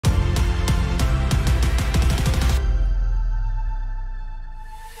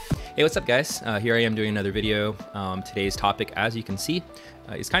Hey, what's up guys? Here I am doing another video. Today's topic, as you can see,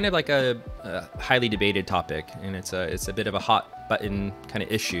 is kind of like a highly debated topic, and it's a bit of a hot button kind of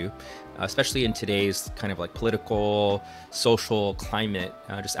issue, especially in today's kind of like political, social climate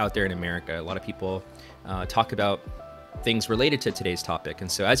just out there in America. A lot of people talk about things related to today's topic. And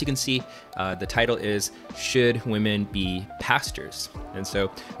so as you can see, the title is Should Women Be Pastors? And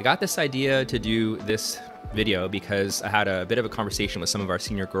so I got this idea to do this video because I had a bit of a conversation with some of our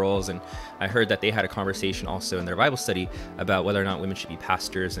senior girls, and I heard that they had a conversation also in their Bible study about whether or not women should be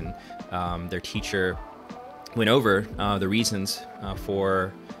pastors, and their teacher went over the reasons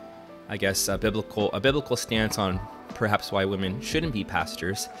for, I guess, a biblical stance on perhaps why women shouldn't be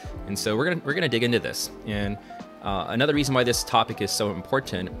pastors. And so we're gonna dig into this. And another reason why this topic is so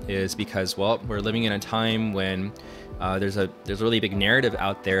important is because, well, we're living in a time when there's a really big narrative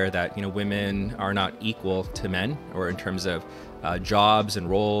out there that, you know, women are not equal to men, or in terms of jobs and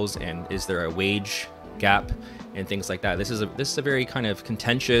roles, and is there a wage gap and things like that. This is a very kind of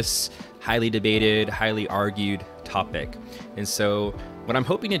contentious, highly debated, highly argued topic. And so what I'm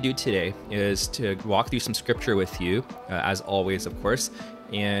hoping to do today is to walk through some scripture with you, as always, of course,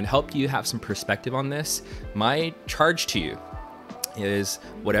 and help you have some perspective on this. My charge to you is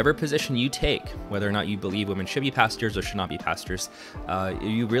whatever position you take, whether or not you believe women should be pastors or should not be pastors,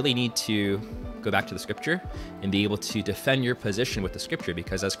 you really need to go back to the scripture and be able to defend your position with the scripture.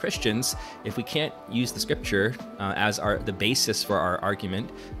 Because as Christians, if we can't use the scripture as the basis for our argument,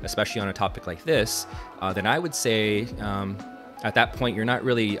 especially on a topic like this, then I would say at that point, you're not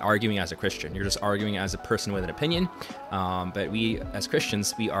really arguing as a Christian. You're just arguing as a person with an opinion. But we, as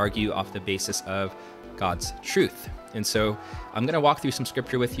Christians, we argue off the basis of God's truth. And so I'm going to walk through some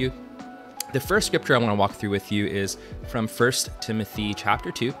scripture with you. The first scripture I want to walk through with you is from 1 Timothy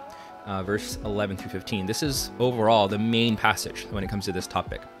chapter 2, verse 11 through 15. This is overall the main passage when it comes to this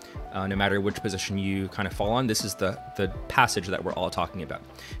topic. No matter which position you kind of fall on, this is the passage that we're all talking about.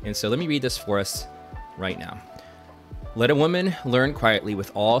 And so let me read this for us right now. Let a woman learn quietly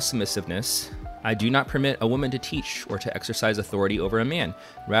with all submissiveness. I do not permit a woman to teach or to exercise authority over a man.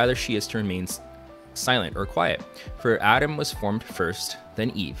 Rather, she is to remain silent or quiet. For Adam was formed first, then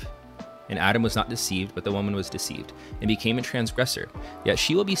Eve. And Adam was not deceived, but the woman was deceived, and became a transgressor. Yet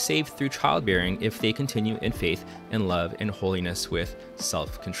she will be saved through childbearing if they continue in faith and love and holiness with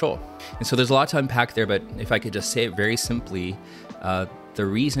self-control. And so there's a lot to unpack there, but if I could just say it very simply, the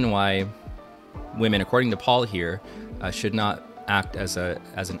reason why women, according to Paul here, should not act as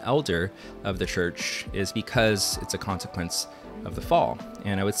an elder of the church is because it's a consequence of the fall.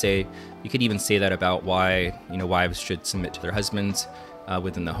 And I would say you could even say that about why, you know, wives should submit to their husbands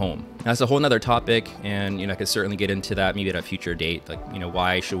within the home. That's a whole nother topic, and, you know, I could certainly get into that maybe at a future date. Like, you know,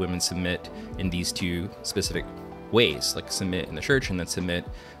 why should women submit in these two specific ways, like submit in the church and then submit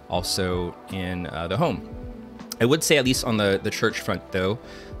also in the home. I would say, at least on the church front though,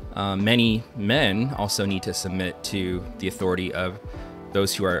 many men also need to submit to the authority of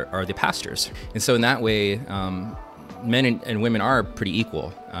those who are the pastors. And so in that way, men and women are pretty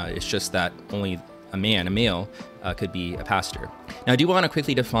equal. It's just that only a male, could be a pastor. Now, I do want to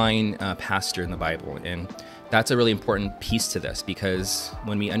quickly define pastor in the Bible, and that's a really important piece to this, because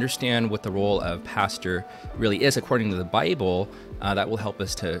when we understand what the role of pastor really is according to the Bible, that will help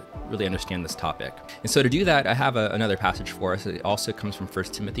us to really understand this topic. And so to do that, I have another passage for us. It also comes from 1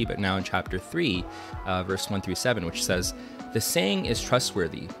 Timothy, but now in chapter 3, verse 1 through 7, which says, "The saying is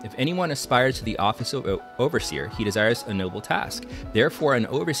trustworthy. If anyone aspires to the office of overseer, he desires a noble task. Therefore, an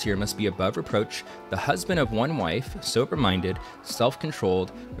overseer must be above reproach, the husband of one wife, sober-minded,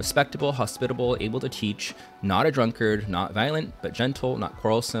 self-controlled, respectable, hospitable, able to teach, not a drunkard, not violent, but gentle, not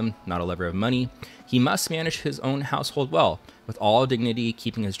quarrelsome, not a lover of money. He must manage his own household well, with all dignity,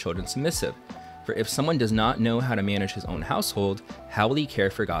 keeping his children submissive. For if someone does not know how to manage his own household, how will he care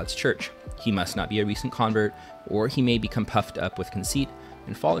for God's church? He must not be a recent convert, or he may become puffed up with conceit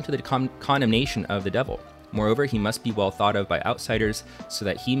and fall into the condemnation of the devil. Moreover, he must be well thought of by outsiders, so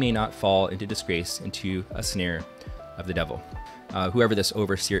that he may not fall into disgrace, into a snare of the devil." Whoever this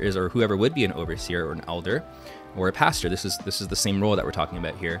overseer is, or whoever would be an overseer or an elder or a pastor, this is the same role that we're talking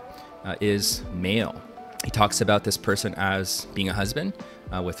about here, is male. He talks about this person as being a husband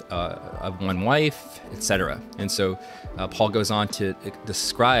with one wife, etc. And so Paul goes on to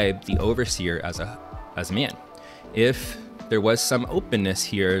describe the overseer as a man. If there was some openness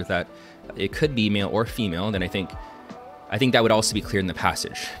here that it could be male or female, then I think that would also be clear in the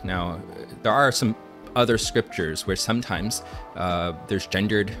passage. Now, there are some other scriptures where sometimes there's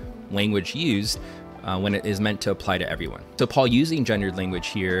gendered language used, when it is meant to apply to everyone. So Paul using gendered language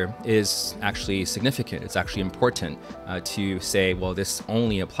here is actually significant. It's actually important to say, well, this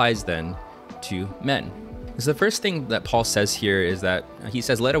only applies then to men. So the first thing that Paul says here is that he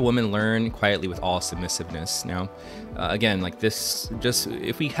says, let a woman learn quietly with all submissiveness. Now, again, like this, just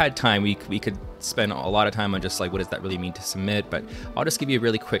if we had time, we could spend a lot of time on just like, what does that really mean to submit? But I'll just give you a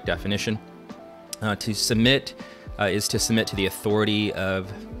really quick definition. To submit is to submit to the authority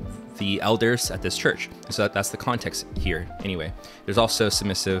of the elders at this church. So that's the context here anyway. There's also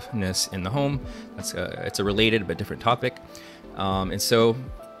submissiveness in the home. It's a related but different topic. And so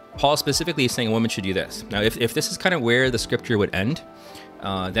Paul specifically is saying a woman should do this. Now, if this is kind of where the scripture would end,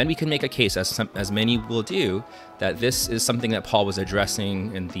 then we can make a case, as many will do, that this is something that Paul was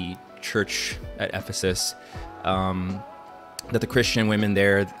addressing in the church at Ephesus, that the Christian women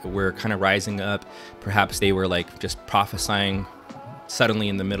there were kind of rising up. Perhaps they were like just prophesying suddenly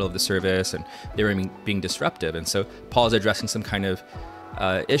in the middle of the service, and they were being disruptive. And so Paul is addressing some kind of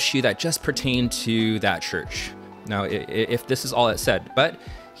issue that just pertained to that church. Now, if this is all it said, but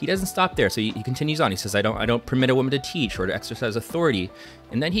he doesn't stop there. So he continues on. He says, I don't permit a woman to teach or to exercise authority.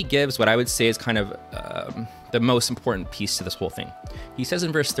 And then he gives what I would say is kind of the most important piece to this whole thing. He says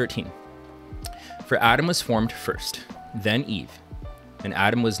in verse 13, for Adam was formed first, then Eve. And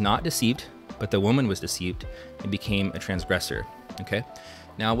Adam was not deceived, but the woman was deceived and became a transgressor. Okay.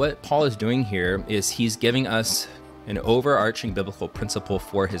 Now what Paul is doing here is he's giving us an overarching biblical principle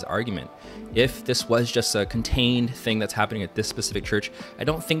for his argument. If this was just a contained thing that's happening at this specific church, I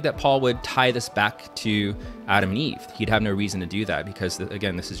don't think that Paul would tie this back to Adam and Eve. He'd have no reason to do that because,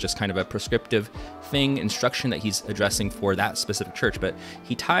 again, this is just kind of a prescriptive thing, instruction that he's addressing for that specific church. But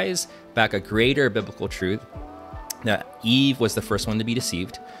he ties back a greater biblical truth that Eve was the first one to be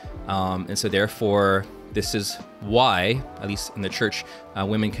deceived. And so therefore, this is why, at least in the church,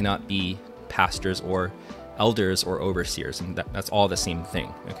 women cannot be pastors or elders or overseers, and that's all the same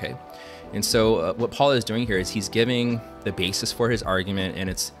thing, okay? And so what Paul is doing here is he's giving the basis for his argument, and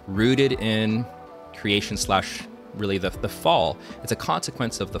it's rooted in creation / really the fall. It's a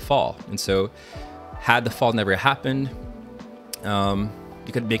consequence of the fall. And so had the fall never happened,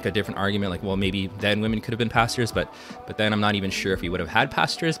 you could make a different argument, like, well, maybe then women could have been pastors, but then I'm not even sure if we would have had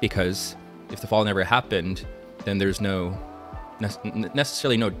pastors, because if the fall never happened, then there's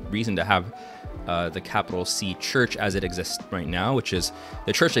necessarily no reason to have the capital C church as it exists right now, which is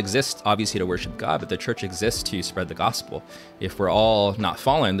the church exists obviously to worship God, but the church exists to spread the gospel. If we're all not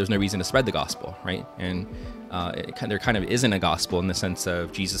fallen, there's no reason to spread the gospel, right? And there kind of isn't a gospel in the sense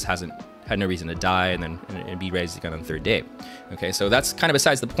of Jesus had no reason to die and be raised again on the third day. Okay, so that's kind of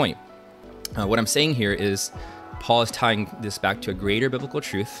besides the point. What I'm saying here is Paul is tying this back to a greater biblical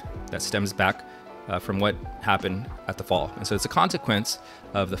truth that stems back from what happened at the fall. And so it's a consequence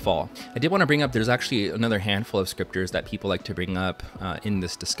of the fall. I did want to bring up, there's actually another handful of scriptures that people like to bring up in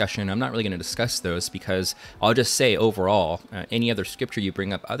this discussion. I'm not really going to discuss those because I'll just say overall, any other scripture you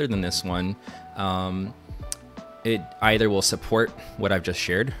bring up other than this one, it either will support what I've just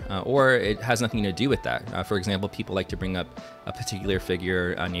shared or it has nothing to do with that. For example, people like to bring up a particular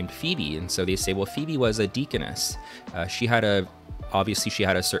figure named Phoebe. And so they say, well, Phoebe was a deaconess. Obviously she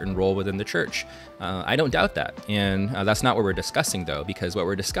had a certain role within the church. I don't doubt that. And that's not what we're discussing though, because what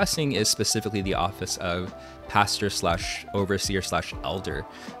we're discussing is specifically the office of pastor / overseer / elder.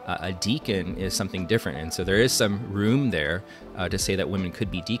 A deacon is something different. And so there is some room there to say that women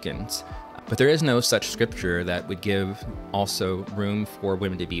could be deacons. But there is no such scripture that would give also room for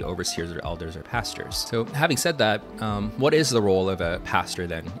women to be overseers or elders or pastors. So having said that, what is the role of a pastor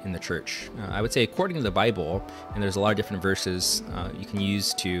then in the church? I would say according to the Bible, and there's a lot of different verses you can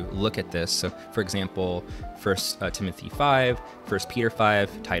use to look at this. So for example, 1 Timothy 5, 1 Peter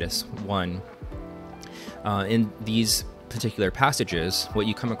 5, Titus 1. In these particular passages, what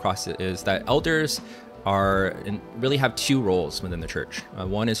you come across is that elders really have two roles within the church.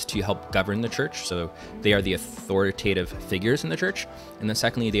 One is to help govern the church, so they are the authoritative figures in the church, and then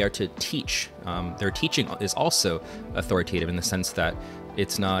secondly, they are to teach. Their teaching is also authoritative in the sense that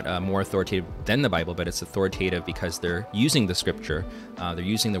it's not more authoritative than the Bible, but it's authoritative because they're using the scripture, they're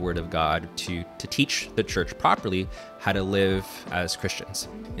using the word of God to teach the church properly how to live as Christians.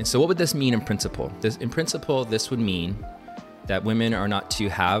 And so what would this mean in principle? In principle, this would mean that women are not to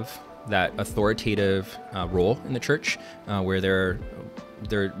have that authoritative role in the church where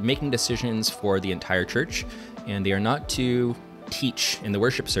they're making decisions for the entire church, and they are not to teach in the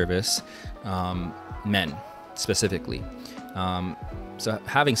worship service men specifically. So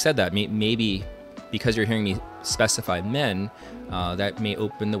having said that, maybe because you're hearing me specify men, that may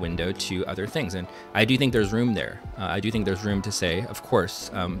open the window to other things. And I do think there's room there. I do think there's room to say, of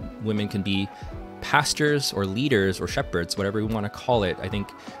course, women can be pastors or leaders or shepherds, whatever we want to call it, I think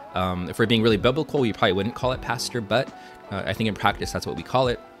if we're being really biblical, we probably wouldn't call it pastor, but I think in practice, that's what we call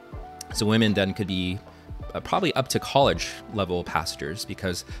it. So women then could be probably up to college level pastors,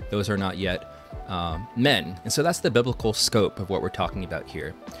 because those are not yet men. And so that's the biblical scope of what we're talking about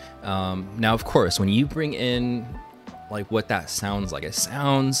here. Now, of course, when you bring in like what that sounds like, it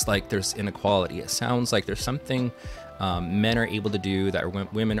sounds like there's inequality. It sounds like there's something men are able to do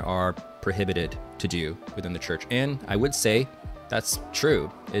that women are prohibited to do within the church. And I would say that's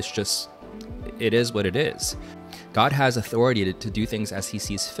true. It's just, it is what it is. God has authority to do things as he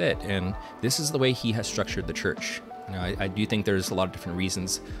sees fit, and this is the way he has structured the church. You know, I do think there's a lot of different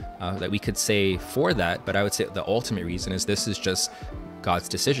reasons that we could say for that, but I would say the ultimate reason is this is just God's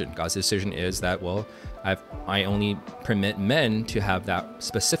decision. God's decision is that, well, I only permit men to have that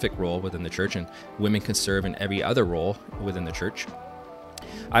specific role within the church, and women can serve in every other role within the church.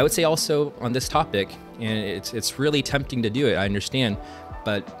 I would say also on this topic, and it's really tempting to do it, I understand,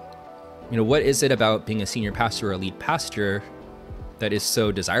 but you know, what is it about being a senior pastor or a lead pastor that is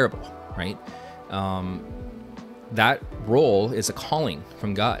so desirable, right? That role is a calling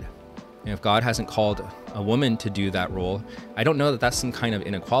from God. And if God hasn't called a woman to do that role, I don't know that that's some kind of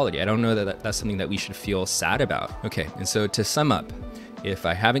inequality. I don't know that that's something that we should feel sad about. Okay, and so to sum up, if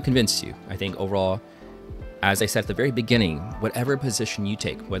I haven't convinced you, I think overall, as I said at the very beginning, whatever position you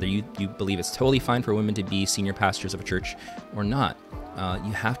take, whether you believe it's totally fine for women to be senior pastors of a church or not,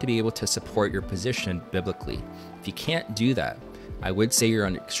 you have to be able to support your position biblically. If you can't do that, I would say you're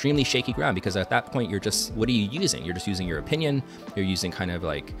on extremely shaky ground, because at that point, you're just, what are you using? You're just using your opinion. You're using kind of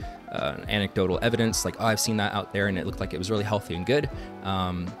like anecdotal evidence, like, oh, I've seen that out there and it looked like it was really healthy and good.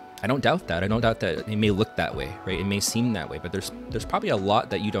 I don't doubt that. I don't doubt that it may look that way, right? It may seem that way, but there's probably a lot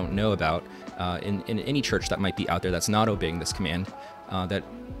that you don't know about in any church that might be out there that's not obeying this command, that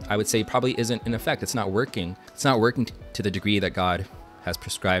I would say probably isn't in effect. It's not working. It's not working to the degree that God has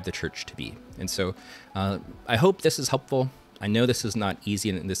prescribed the church to be. And so I hope this is helpful. I know this is not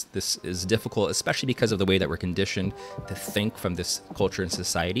easy, and this is difficult, especially because of the way that we're conditioned to think from this culture and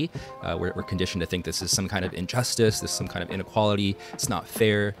society. We're conditioned to think this is some kind of injustice, this is some kind of inequality, it's not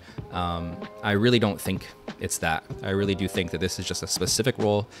fair. I really don't think it's that. I really do think that this is just a specific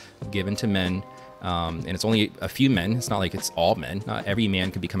role given to men, and it's only a few men. It's not like it's all men. Not every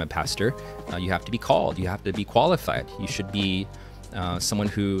man can become a pastor. You have to be called. You have to be qualified. You should be someone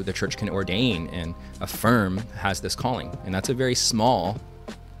who the church can ordain and affirm has this calling. And that's a very small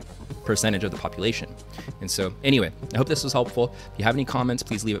percentage of the population. And so anyway, I hope this was helpful. If you have any comments,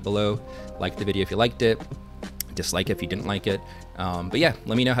 please leave it below. Like the video if you liked it, dislike it if you didn't like it. But yeah,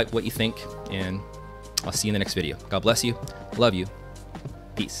 let me know what you think, and I'll see you in the next video. God bless you. Love you.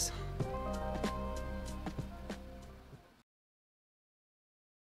 Peace.